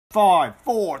5,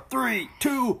 4, 3,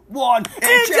 2, 1,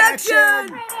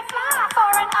 injection! Pretty fly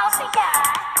for an Aussie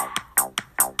guy.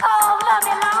 Oh, love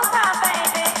me long time,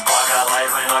 baby. I got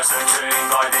lately nice and tuned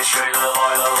by this street little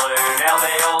Lou. Now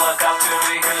they all look up to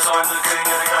me cause I'm the king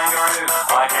of the kangaroo.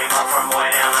 I came up from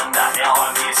way down under, now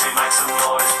I'm here to make some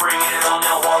noise. Bring it on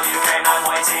now while you can, I'm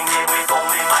waiting here with all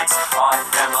my mates. I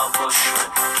am a bushman,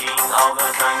 king of the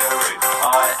kangaroo.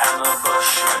 I am a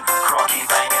bushman, crocky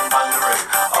banging bungaroo.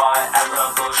 I am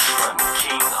a bushman,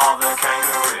 king of the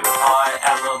kangaroo. I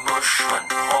am a bushman,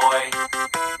 oi,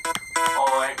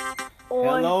 oi.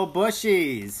 Hello,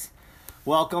 Bushies.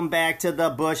 Welcome back to the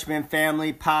Bushman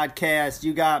Family Podcast.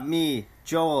 You got me,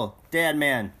 Joel,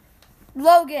 Dadman.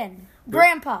 Logan,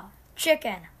 Grandpa,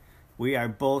 Chicken. We are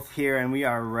both here and we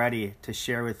are ready to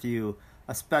share with you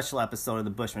a special episode of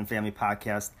the Bushman Family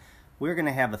Podcast. We're going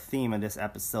to have a theme in this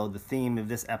episode. The theme of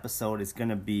this episode is going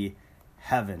to be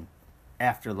heaven,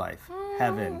 afterlife,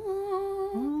 heaven.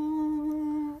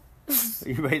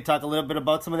 You ready to talk a little bit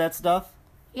about some of that stuff?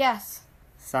 Yes.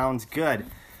 Sounds good.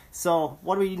 So,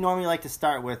 what do we normally like to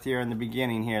start with here in the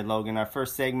beginning here, Logan? Our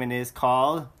first segment is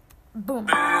called... Boom.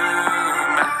 Okay,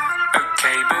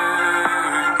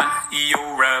 boom.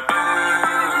 You're a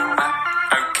boom.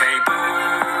 Okay,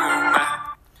 boom.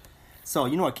 So,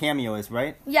 you know what Cameo is,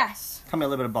 right? Yes. Tell me a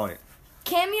little bit about it.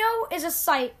 Cameo is a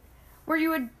site where you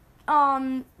would,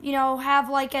 have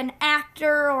like an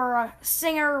actor or a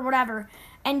singer or whatever,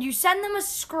 and you send them a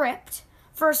script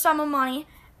for a sum of money,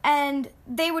 and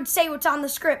they would say what's on the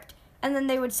script, and then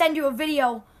they would send you a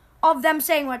video of them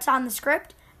saying what's on the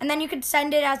script, and then you could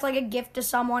send it as like a gift to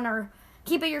someone or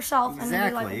keep it yourself. And then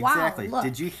be like, wow, Exactly. look.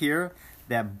 Did you hear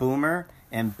that Boomer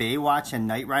and Baywatch and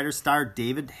Knight Rider star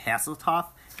David Hasselhoff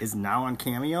is now on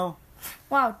Cameo?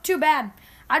 Wow, too bad.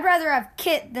 I'd rather have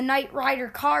Kit, the Knight Rider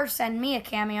car, send me a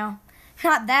cameo.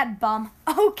 Not that bum.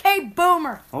 Okay,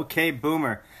 Boomer. Okay,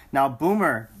 Boomer. Now,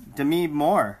 Boomer, Demi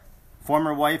Moore,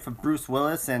 former wife of Bruce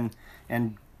Willis and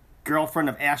girlfriend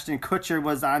of Ashton Kutcher,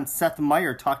 was on Seth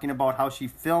Meyers talking about how she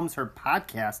films her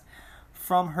podcast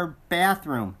from her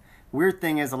bathroom. Weird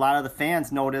thing is, a lot of the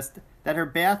fans noticed that her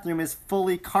bathroom is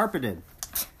fully carpeted.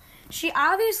 She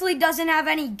obviously doesn't have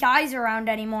any guys around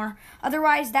anymore.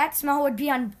 Otherwise, that smell would be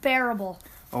unbearable.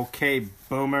 Okay,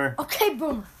 Boomer. Okay,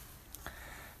 Boomer.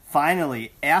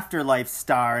 Finally, Afterlife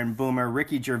star and Boomer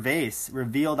Ricky Gervais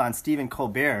revealed on Stephen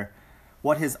Colbert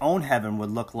what his own heaven would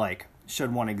look like,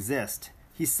 should one exist.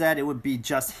 He said it would be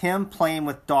just him playing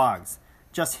with dogs.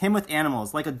 Just him with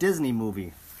animals, like a Disney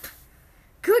movie.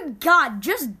 Good God,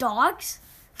 just dogs?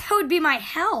 That would be my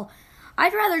hell.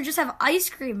 I'd rather just have ice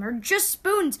cream, or just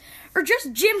spoons, or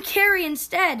just Jim Carrey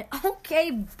instead.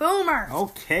 Okay, Boomer.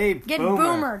 Okay, Get Boomer.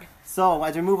 boomered. So,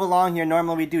 as we move along here,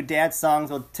 normally we do dad songs.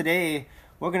 Well, today,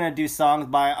 we're going to do songs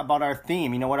about our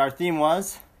theme. You know what our theme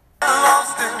was?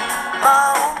 Lost in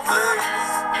my own place,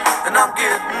 and I'm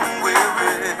getting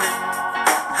weary.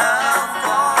 How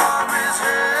far is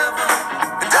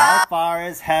heaven? And How far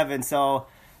is heaven? So,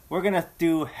 we're going to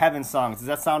do heaven songs. Does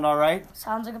that sound all right?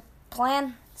 Sounds like a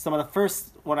plan. Some of the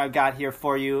first one I've got here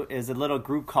for you is a little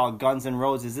group called Guns N'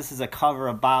 Roses. This is a cover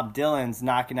of Bob Dylan's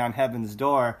Knocking on Heaven's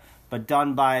Door, but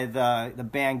done by the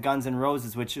band Guns N'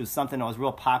 Roses, which was something that was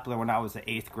real popular when I was an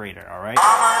 8th grader, all right?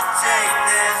 I'ma take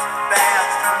this back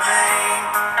to me.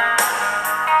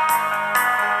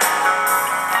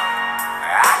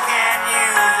 I can't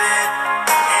use it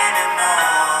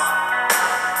anymore.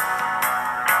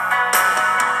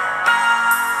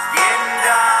 It's getting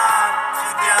dark,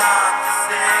 too dark to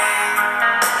see.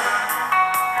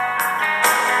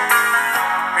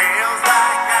 Feels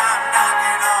like I'm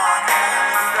knocking on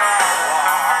heaven's door.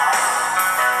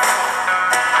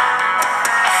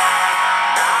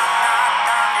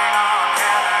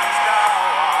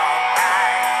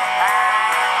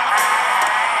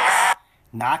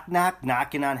 Knock, knock,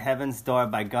 knocking on heaven's door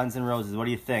by Guns N' Roses. What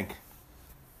do you think?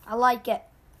 I like it.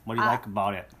 What do you like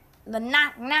about it? The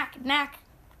knock, knock, knock.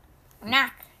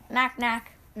 Knock, knock,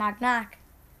 knock, knock, knock.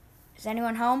 Is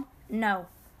anyone home? No.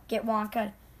 Get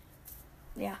Wonka.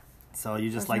 Yeah. So you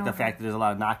just There's like no the one. fact that there's a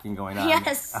lot of knocking going on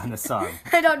Yes. on the song.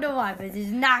 I don't know why, but it's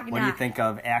just knock, What do you knock. think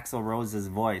of Axl Rose's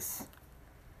voice?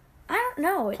 I don't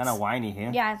know. It's Kind of whiny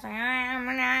here. Yeah, it's like I'm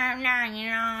knocking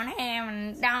on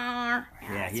heaven's door.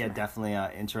 Yeah, he had definitely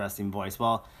an interesting voice.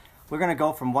 Well, we're going to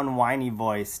go from one whiny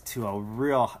voice to a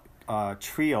real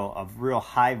trio of real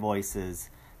high voices.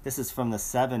 This is from the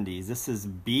 70s. This is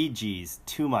Bee Gees,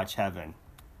 Too Much Heaven.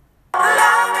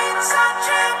 Loving such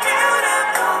a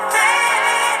beautiful thing.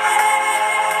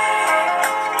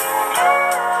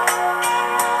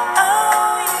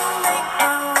 Oh, you make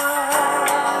my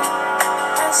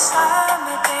world a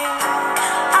summer day.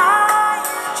 I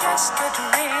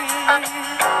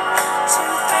to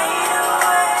fade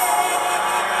away.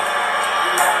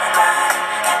 Lullaby,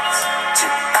 it's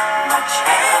too much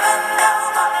heaven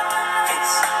now.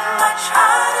 It's much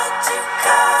harder to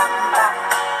come back.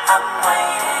 I'm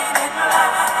waiting in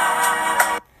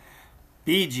line.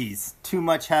 Bee Gees, Too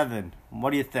Much Heaven. What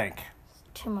do you think?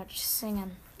 Too much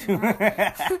singing.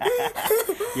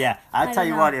 Yeah, I'll tell don't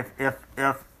you know. what.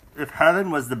 If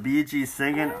Heaven was the Bee Gees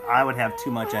singing, I would have too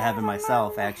much of Heaven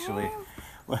myself. Actually,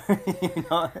 you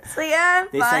know, So yeah,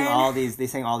 they fine. sang all these. They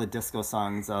sang all the disco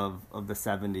songs of the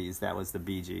 '70s. That was the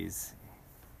Bee Gees.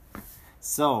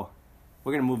 So,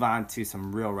 we're gonna move on to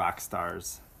some real rock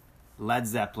stars. Led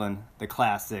Zeppelin, the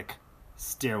classic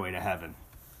 "Stairway to Heaven."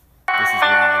 This is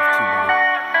live, too, buddy.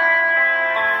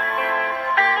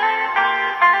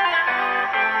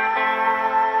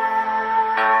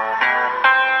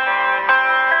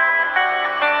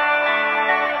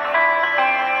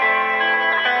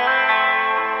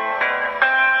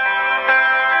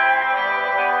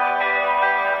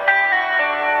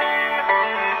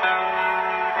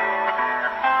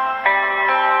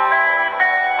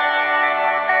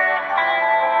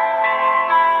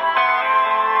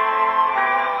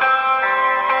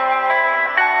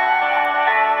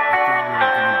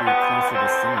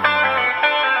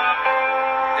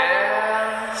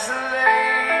 There's a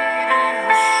lady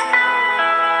who's sure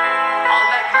all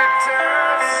that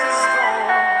glitters is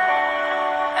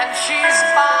gold, and she's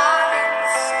buying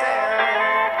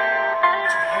staring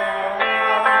to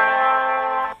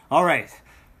heaven. All right.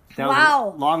 That was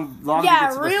Wow. long. Yeah,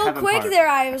 digits with real Heaven quick part. there.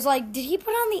 I was like, did he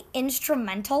put on the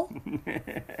instrumental?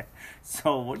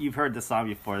 So, what you've heard the song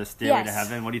before, the Stairway to Yes.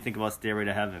 Heaven. What do you think about Stairway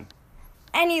to Heaven?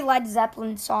 Any Led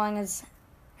Zeppelin song is.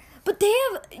 But they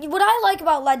have. What I like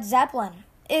about Led Zeppelin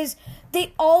is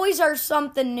they always are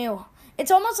something new.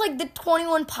 It's almost like the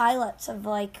 21 Pilots of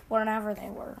like whatever they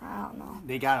were. I don't know.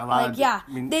 They got a lot Like of. yeah,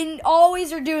 I mean, they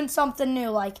always are doing something new.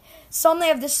 Like some they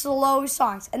have the slow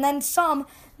songs, and then some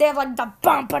they have like the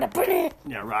bump and a.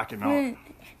 yeah, rock and roll.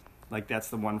 Like that's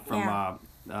the one from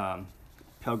Yeah.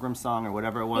 Pilgrim Song or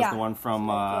whatever it was. Yeah. The one from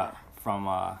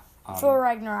Thor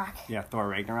Ragnarok. yeah, Thor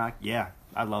Ragnarok. Yeah,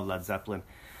 I love Led Zeppelin.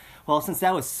 Well, since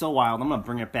that was so wild, I'm gonna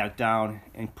bring it back down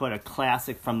and put a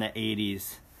classic from the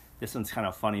 '80s. This one's kind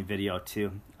of a funny video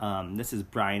too. This is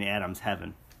Bryan Adams'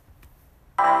 Heaven.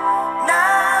 Now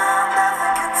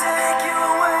nothing can take you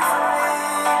away from me.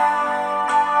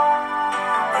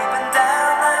 We've been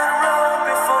down that road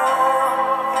before,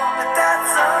 but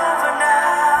that's over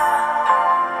now.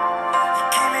 You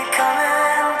keep me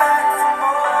coming back for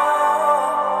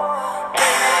more.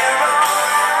 Baby, you're all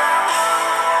I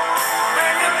want.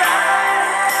 When you're right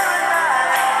here in my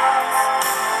arms,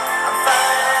 I'm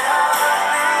finding hard to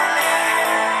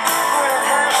believe we're in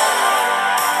heaven.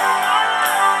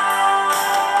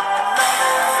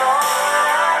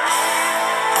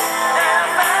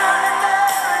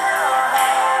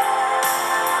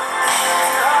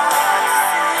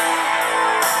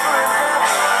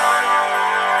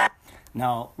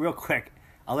 Now, real quick,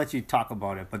 I'll let you talk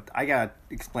about it, but I gotta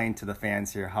explain to the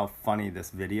fans here how funny this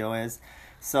video is.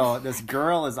 So this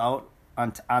girl is out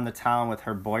on the town with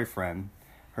her boyfriend.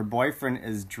 Her boyfriend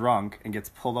is drunk and gets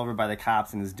pulled over by the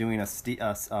cops and is doing a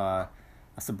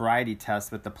sobriety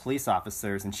test with the police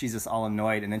officers, and she's just all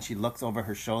annoyed. And then she looks over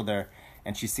her shoulder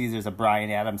and she sees there's a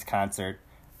Bryan Adams concert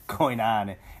going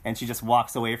on, and she just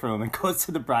walks away from him and goes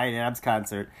to the Bryan Adams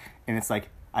concert. And it's like,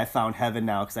 I found heaven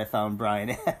now because I found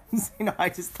Bryan Adams. You know, I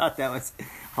just thought that was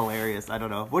hilarious. I don't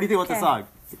know. What do you think about the Okay. song?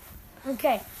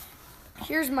 Okay,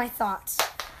 here's my thoughts.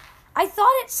 I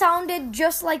thought it sounded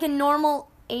just like a normal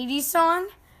 80s song.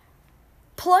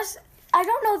 Plus, I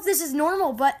don't know if this is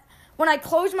normal, but when I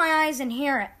close my eyes and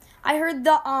hear it, I heard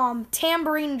the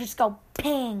tambourine just go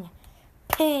ping,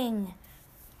 ping.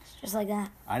 Just like that.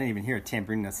 I didn't even hear a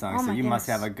tambourine in that song, Oh so my you must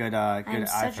goodness. have a good I good have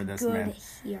eye such for this, good man.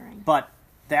 hearing. But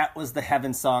that was the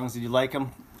Heaven songs. Did you like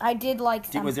them? I did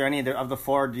like them. Was there any of the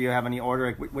four? Do you have any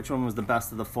order? Like, which one was the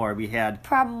best of the four? We had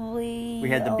Probably.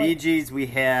 the Bee Gees, we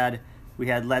had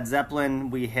Led Zeppelin,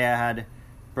 we had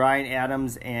Bryan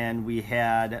Adams, and we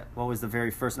had, what was the very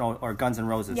first? No, or Guns N'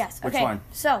 Roses. Yes. Which Okay. one?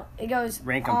 So it goes.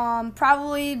 Rank 'em.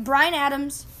 Probably Bryan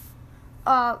Adams,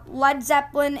 Led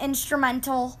Zeppelin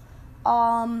instrumental,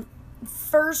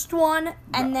 first one,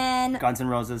 and then Guns N'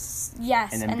 Roses.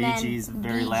 yes, And then Bee Gees,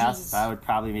 very Bee last. Gees. I would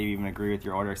probably maybe even agree with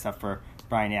your order, except for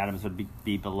Bryan Adams would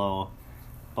be below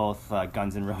both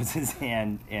Guns N' Roses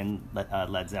and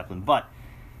Led Zeppelin. But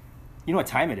you know what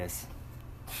time it is?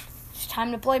 It's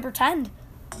time to play pretend.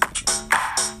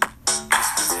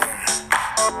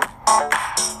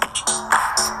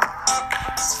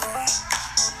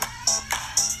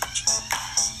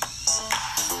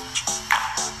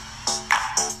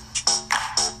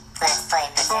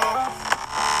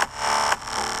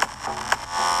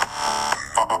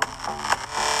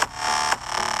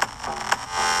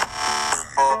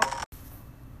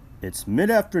 It's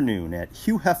mid-afternoon at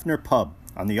Hugh Hefner Pub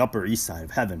on the Upper East Side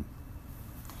of heaven.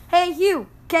 Hey, Hugh,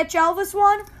 catch Elvis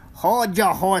one? Hold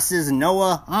your horses,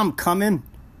 Noah. I'm coming.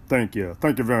 Thank you.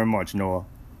 Thank you very much, Noah.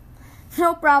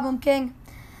 No problem, King.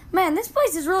 Man, this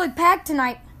place is really packed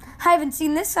tonight. I haven't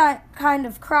seen this kind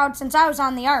of crowd since I was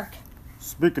on the Ark.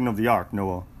 Speaking of the Ark,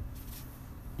 Noah,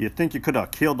 do you think you could have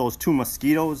killed those 2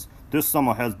 mosquitoes? This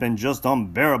summer has been just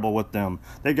unbearable with them.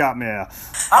 They got me.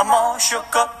 I'm all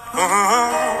shook up.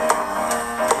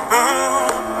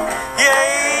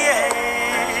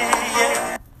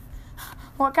 Yeah.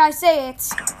 What can I say?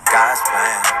 It's... God's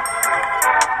plan.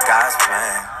 God's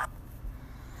plan.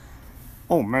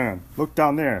 Oh man, look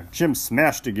down there. Jim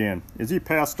smashed again. Is he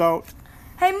passed out?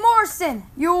 Hey, Morrison,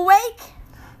 you awake?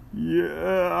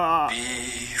 Yeah.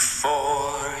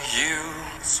 Before you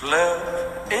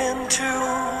slip into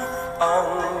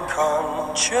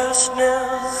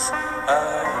unconsciousness,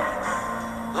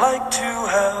 I'd like to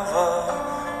have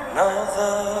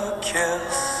another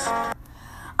kiss.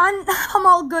 I'm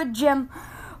all good, Jim.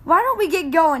 Why don't we get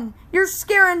going? You're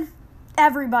scaring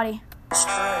everybody.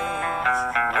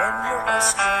 Strange when you're a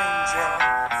stranger.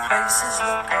 Faces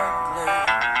look ugly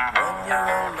when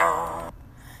you're alone.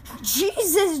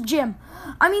 Jesus, Jim.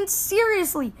 I mean,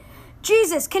 seriously.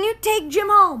 Jesus, can you take Jim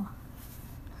home?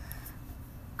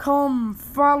 Come,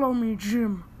 follow me,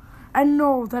 Jim, and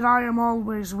know that I am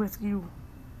always with you.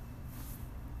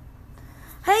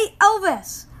 Hey,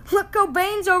 Elvis, look,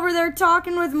 Cobain's over there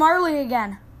talking with Marley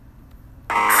again.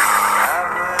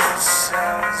 I wish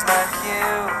sounds like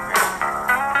you.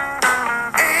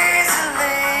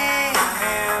 Easily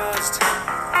amused.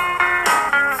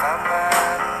 Find my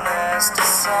nasty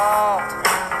salt.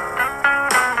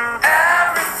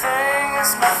 Everything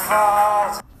is my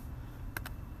fault.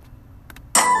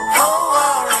 Don't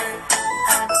worry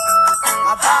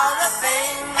about a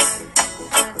thing.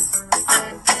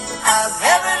 'Cause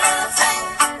every little thing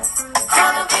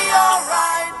gonna be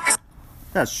alright.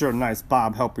 That's sure nice,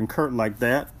 Bob, helping Kurt like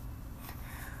that.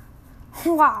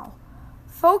 Wow.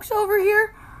 Folks over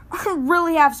here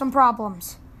really have some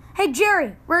problems. Hey,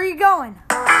 Jerry, where are you going?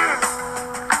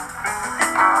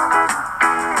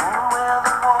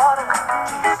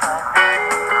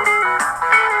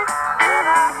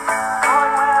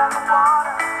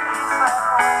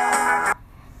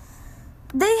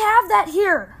 They have that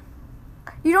here.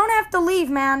 You don't have to leave,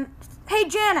 man. Hey,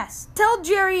 Janice, tell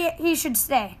Jerry he should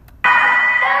stay.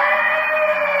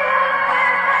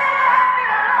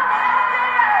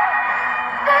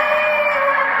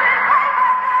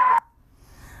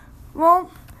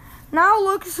 Well, now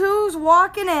look who's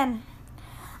walking in.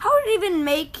 How did he even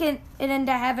make it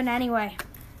into heaven anyway?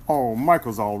 Oh,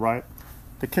 Michael's all right.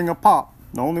 The king of pop.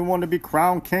 The only one to be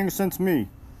crowned king since me.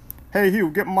 Hey,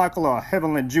 Hugh, get Michael a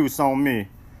heavenly juice on me.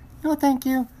 No, thank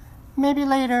you. Maybe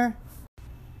later.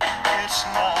 It's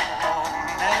not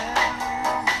lonely,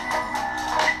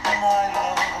 my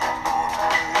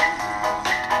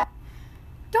love.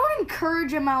 Don't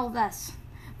encourage him, Elvis.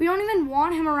 We don't even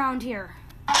want him around here.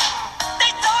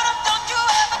 They told him, don't you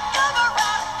ever come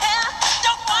around here.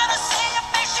 Don't wanna see your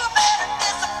face, you better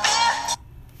disappear.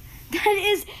 That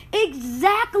is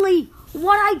exactly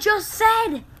what I just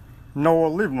said. Noah,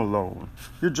 leave him alone.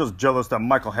 You're just jealous that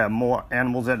Michael had more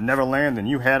animals at Neverland than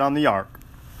you had on the Ark.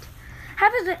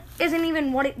 Heaven isn't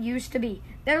even what it used to be.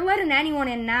 They're letting anyone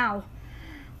in now.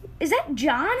 Is that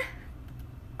John?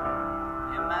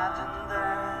 Imagine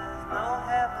there's no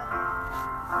heaven.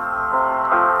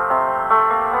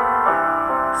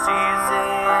 See if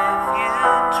you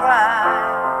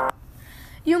try.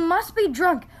 You must be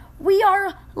drunk. We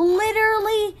are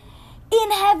literally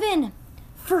in heaven.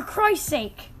 For Christ's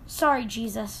sake. Sorry,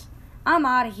 Jesus. I'm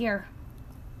out of here.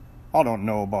 I don't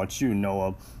know about you,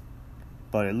 Noah,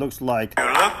 but it looks like... You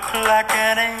look like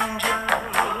an angel.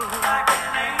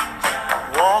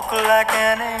 Walk like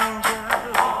an angel.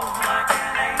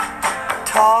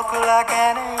 Talk like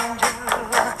an angel.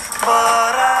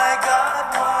 But I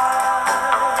got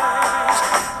wise.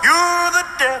 You're the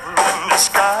devil in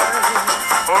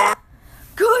disguise.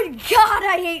 Good God,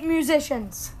 I hate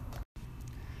musicians.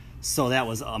 So that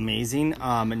was amazing.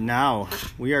 Now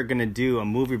we are going to do a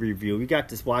movie review. We got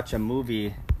to watch a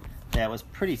movie that was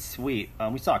pretty sweet.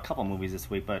 We saw a couple movies this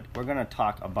week, but we're going to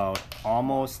talk about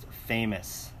Almost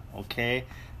Famous. Okay?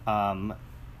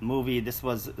 Movie, this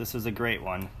was a great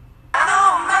one.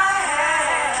 On my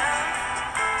hand,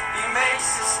 he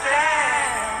makes a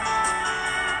stand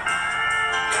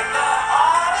in the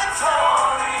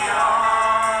auditorium,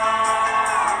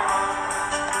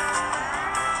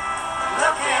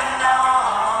 looking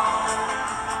on.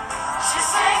 She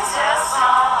sings her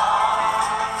song,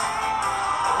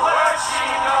 the words she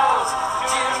knows,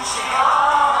 tune she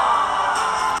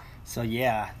So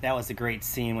yeah, that was a great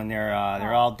scene when they're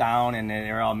all down and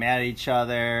they're all mad at each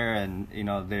other, and you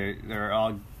know they're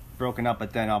all broken up.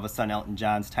 But then all of a sudden, Elton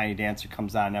John's Tiny Dancer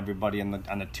comes on, and everybody on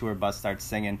the tour bus starts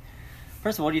singing.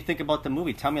 First of all, what do you think about the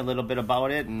movie? Tell me a little bit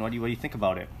about it, and what do you think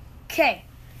about it? Okay,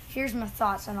 here's my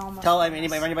thoughts on Almost Tell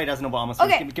Famous. anybody doesn't know about Almost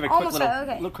Okay, Famous. Give a Almost Famous,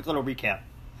 okay. quick little recap.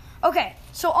 Okay,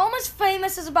 so Almost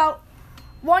Famous is about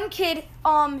one kid.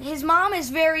 His mom is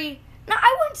very,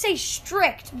 I wouldn't say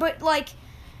strict, but like,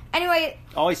 anyway.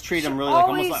 Always treat him really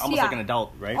always, almost yeah, like an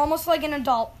adult, right? Almost like an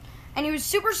adult, and he was a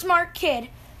super smart kid.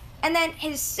 And then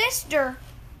his sister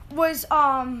was,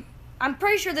 I'm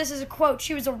pretty sure this is a quote.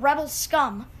 She was a rebel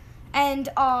scum, and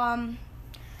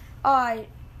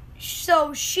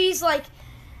so she's like,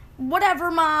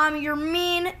 whatever, Mom, you're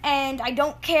mean, and I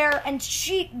don't care. And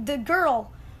the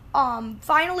girl,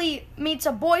 finally meets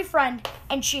a boyfriend,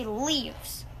 and she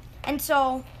leaves. And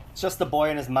so It's just the boy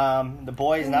and his mom. The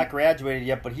boy is not graduated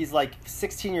yet, but he's like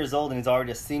 16 years old and he's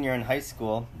already a senior in high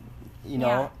school, you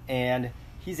know, and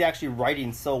he's actually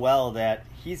writing so well that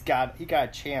he got a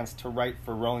chance to write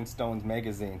for Rolling Stones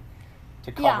magazine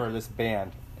to cover this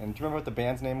band. And do you remember what the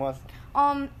band's name was?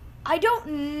 I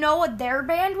don't know what their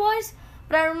band was,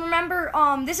 but I remember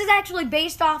this is actually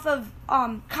based off of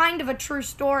kind of a true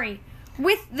story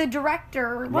with the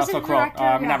director. Russell Crowe.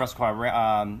 Not Russell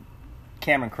Crowe.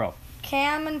 Cameron Crowe.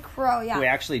 Cameron Crowe, yeah. Who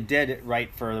actually did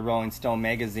write for the Rolling Stone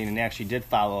magazine and actually did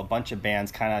follow a bunch of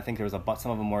bands. Kind of, I think there was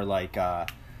some of them were like the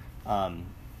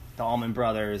Allman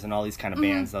Brothers and all these kind of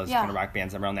bands, those kind of rock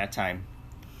bands around that time.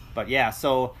 But yeah,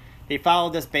 so they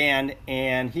followed this band,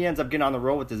 and he ends up getting on the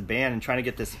road with this band and trying to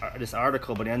get this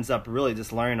article, but ends up really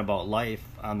just learning about life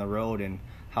on the road and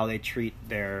how they treat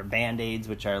their Band-Aids,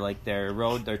 which are like their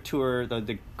tour,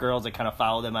 the girls that kind of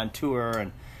follow them on tour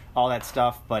and all that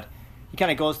stuff. But he kind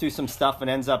of goes through some stuff and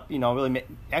ends up, you know, really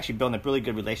actually building a really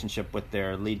good relationship with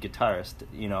their lead guitarist,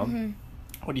 you know. Mm-hmm.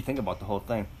 What do you think about the whole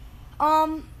thing?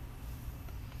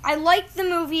 I liked the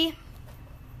movie.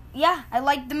 Yeah, I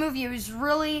liked the movie. It was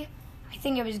really, I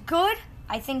think it was good.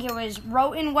 I think it was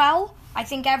written well. I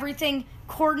think everything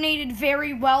coordinated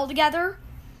very well together,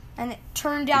 and it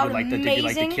turned out amazing. Did you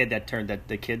like the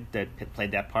kid that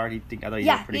played that part? I thought he did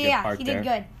a pretty good part there. Yeah, he did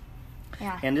good.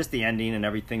 Yeah. And just the ending and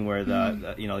everything where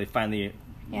the you know, they finally,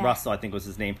 Russell, I think was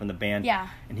his name from the band. Yeah.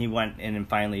 And he went in and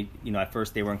finally, you know, at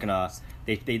first they weren't gonna,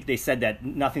 they said that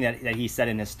nothing that he said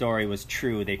in his story was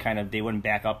true. They wouldn't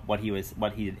back up what he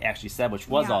had actually said, which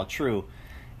was all true.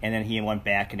 And then he went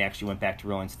back to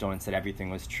Rolling Stone and said everything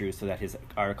was true, so that his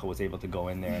article was able to go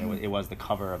in there, and it was the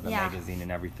cover of the magazine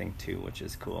and everything too, which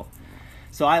is cool.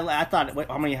 So I thought,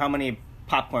 how many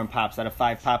popcorn pops out of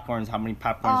 5 popcorns? How many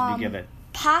popcorns did you give it?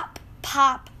 Pop.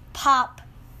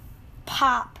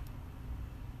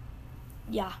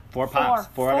 Yeah. 4 pops.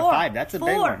 4 out of 5. That's a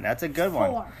big one. That's a good one.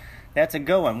 4. That's a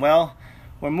good one. Well,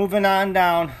 we're moving on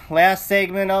down. Last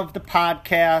segment of the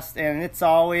podcast, and it's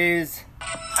always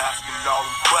Asking all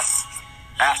them questions.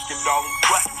 Asking all them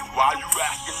questions. Why you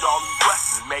asking all them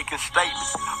questions? Making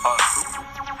statements.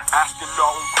 Asking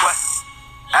all them questions.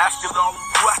 Asking all them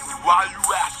questions. Why you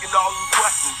asking all them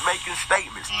questions? Making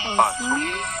statements.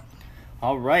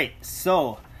 all right.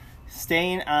 So,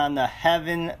 staying on the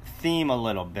heaven theme a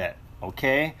little bit,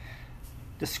 okay?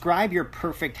 Describe your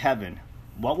perfect heaven.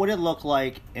 What would it look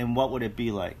like, and what would it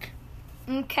be like?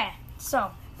 Okay,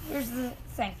 so here's the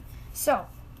thing. So,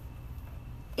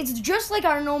 it's just like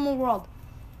our normal world,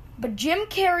 but Jim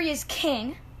Carrey is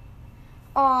king.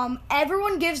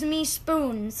 Everyone gives me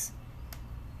spoons,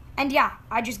 and yeah,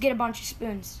 I just get a bunch of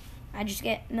spoons. I just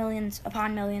get millions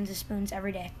upon millions of spoons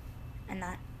every day, and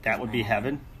that would be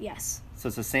heaven? Yes. So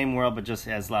it's the same world, but just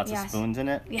has lots of spoons in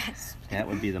it? Yes. That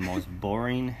would be the most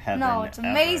boring heaven No, it's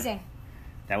amazing. Ever.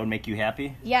 That would make you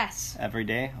happy? Yes. Every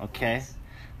day? Okay. Yes.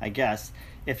 I guess.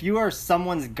 If you are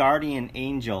someone's guardian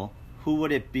angel, who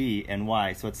would it be and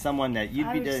why? So it's someone that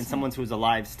you'd be, and someone who's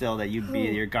alive still, that you'd be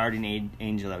your guardian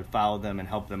angel that would follow them and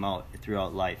help them out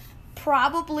throughout life.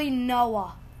 Probably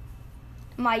Noah,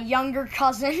 my younger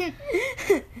cousin.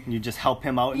 You just help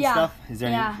him out and stuff? Is there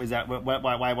any, is that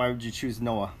why would you choose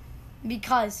Noah?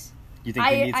 Because you think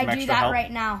he needs some I extra do that help?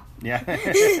 right now. Yeah.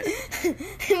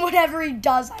 And whatever he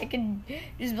does, I can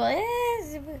just be like,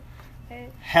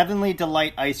 Heavenly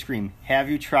Delight ice cream. Have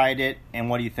you tried it, and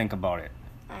what do you think about it?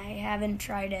 I haven't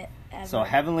tried it ever. So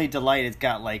Heavenly Delight, it's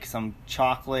got like some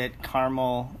chocolate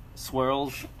caramel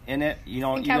swirls in it.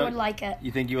 I think I would like it.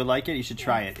 You think you would like it? You should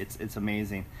try it. It's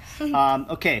amazing.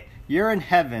 Okay, you're in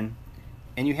heaven,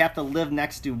 and you have to live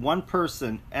next to one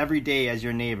person every day as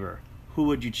your neighbor. Who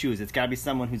would you choose? It's got to be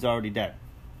someone who's already dead.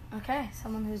 Okay,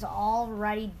 someone who's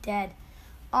already dead.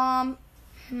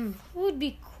 Who would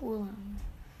be cool?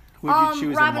 Who would you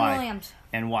choose Robin and why? Williams,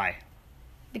 And why?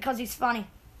 because he's funny,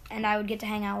 and I would get to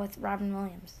hang out with Robin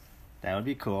Williams. That would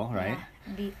be cool, right? Yeah,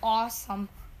 it'd be awesome.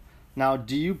 Now,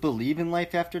 do you believe in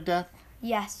life after death?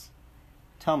 Yes.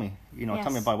 Tell me. Tell me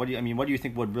Yes. about what do you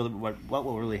think would really what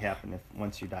will really happen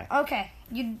once you die? Okay,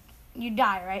 you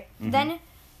die, right? Mm-hmm. Then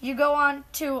you go on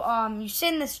to you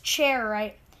sit in this chair,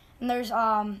 right? And there's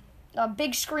a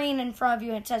big screen in front of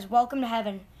you, and it says "Welcome to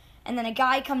Heaven." And then a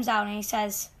guy comes out and he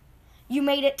says, "You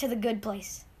made it to the good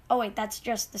place." Oh wait, that's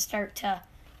just the start to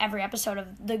every episode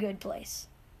of The Good Place.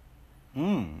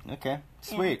 Okay.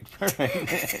 Sweet.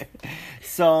 Perfect.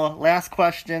 So, last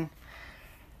question.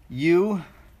 You,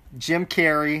 Jim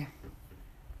Carrey,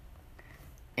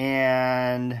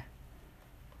 and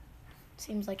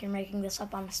Seems like you're making this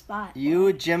up on the spot.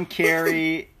 you, Jim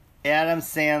Carrey, Adam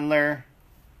Sandler,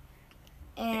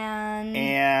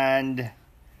 and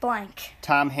blank.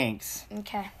 Tom Hanks.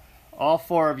 Okay. All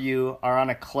four of you are on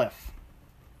a cliff.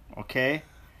 Okay?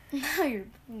 No, you're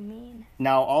mean.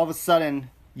 Now, all of a sudden,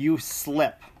 you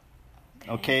slip.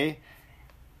 Okay?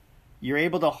 You're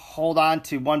able to hold on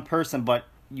to one person, but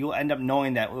you'll end up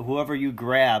knowing that whoever you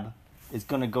grab is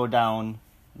going to go down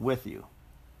with you.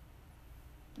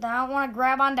 I don't want to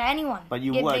grab onto anyone. But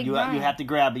you Get would. big You brain. have to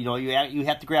grab. You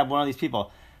have to grab one of these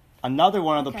people. Another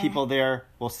one of the Okay. people there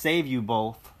will save you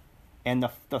both, and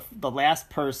the last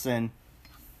person,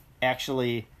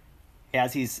 actually,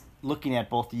 as he's looking at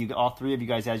both of you, all three of you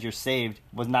guys, as you're saved,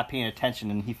 was not paying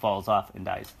attention, and he falls off and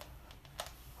dies.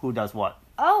 Who does what?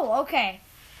 Oh, okay.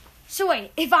 So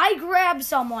wait, if I grab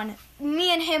someone,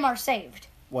 me and him are saved.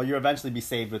 Well, you'll eventually be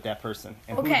saved with that person.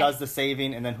 And who Okay. does the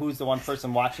saving, and then who's the one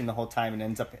person watching the whole time and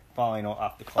ends up falling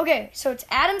off the cliff? Okay, so it's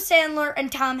Adam Sandler and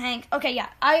Tom Hanks. Okay, yeah,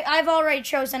 I've already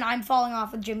chosen I'm falling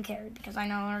off with Jim Carrey because I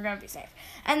know we're going to be safe.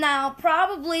 And now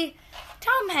probably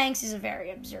Tom Hanks is a very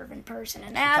observant person,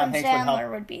 and Adam Hanks would help.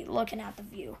 Sandler would be looking at the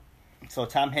view. So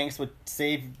Tom Hanks would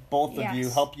save both of you,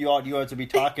 Yes. help you out. You guys would be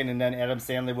talking, and then Adam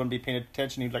Sandler wouldn't be paying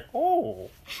attention. He'd be like, "Oh,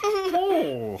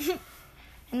 oh,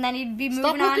 And then he'd be moving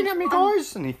stop on. looking at me,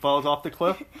 guys!" And he falls off the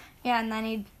cliff, Yeah, and then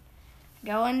he'd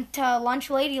go into Lunch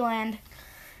Ladyland.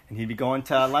 and he'd be going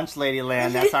to Lunch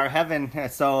Ladyland. That's our heaven.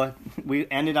 So we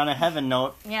ended on a heaven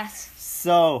note. Yes.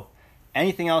 So,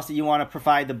 anything else that you want to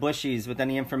provide the Bushies with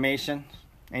any information?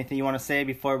 Anything you want to say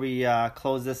before we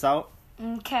close this out?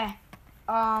 Okay.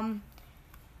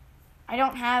 I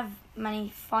don't have many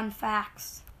fun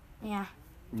facts. Yeah,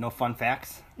 No fun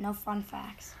facts? no fun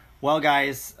facts. Well,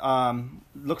 guys,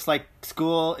 looks like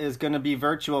school is going to be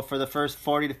virtual for the first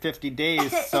 40 to 50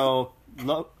 days. So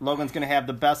Logan's going to have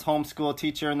the best homeschool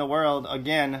teacher in the world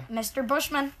again, Mr.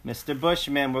 Bushman. Mr.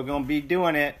 Bushman. We're going to be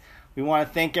doing it. We want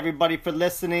to thank everybody for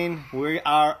listening. We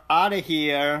are out of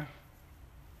here.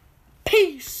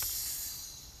 Peace.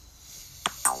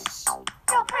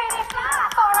 You're pretty fly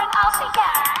for an Aussie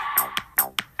guy.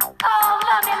 Oh,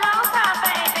 love me long time,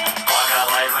 baby. I got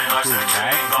lately nice and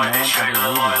chained by this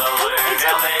Sheila Lila Lou.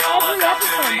 Now they all look up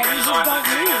to me cause I'm the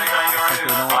king of the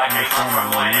kangaroo. I came up from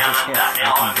way down under,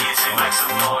 now I'm here to make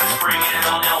some noise. Bringing it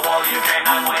on now while you came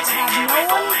out waiting here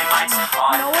with all me mates.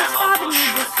 I am the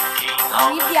Bushman, king of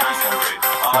the kangaroo.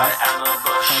 I am the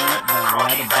Bushman,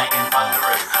 rocking, banging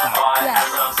buckaroo. I Yes,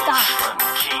 am the stop. Bushman,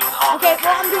 king of Okay, the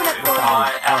well, I'm doing it for you. kangaroo.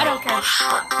 I am I the don't care.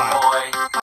 Bushman, boy.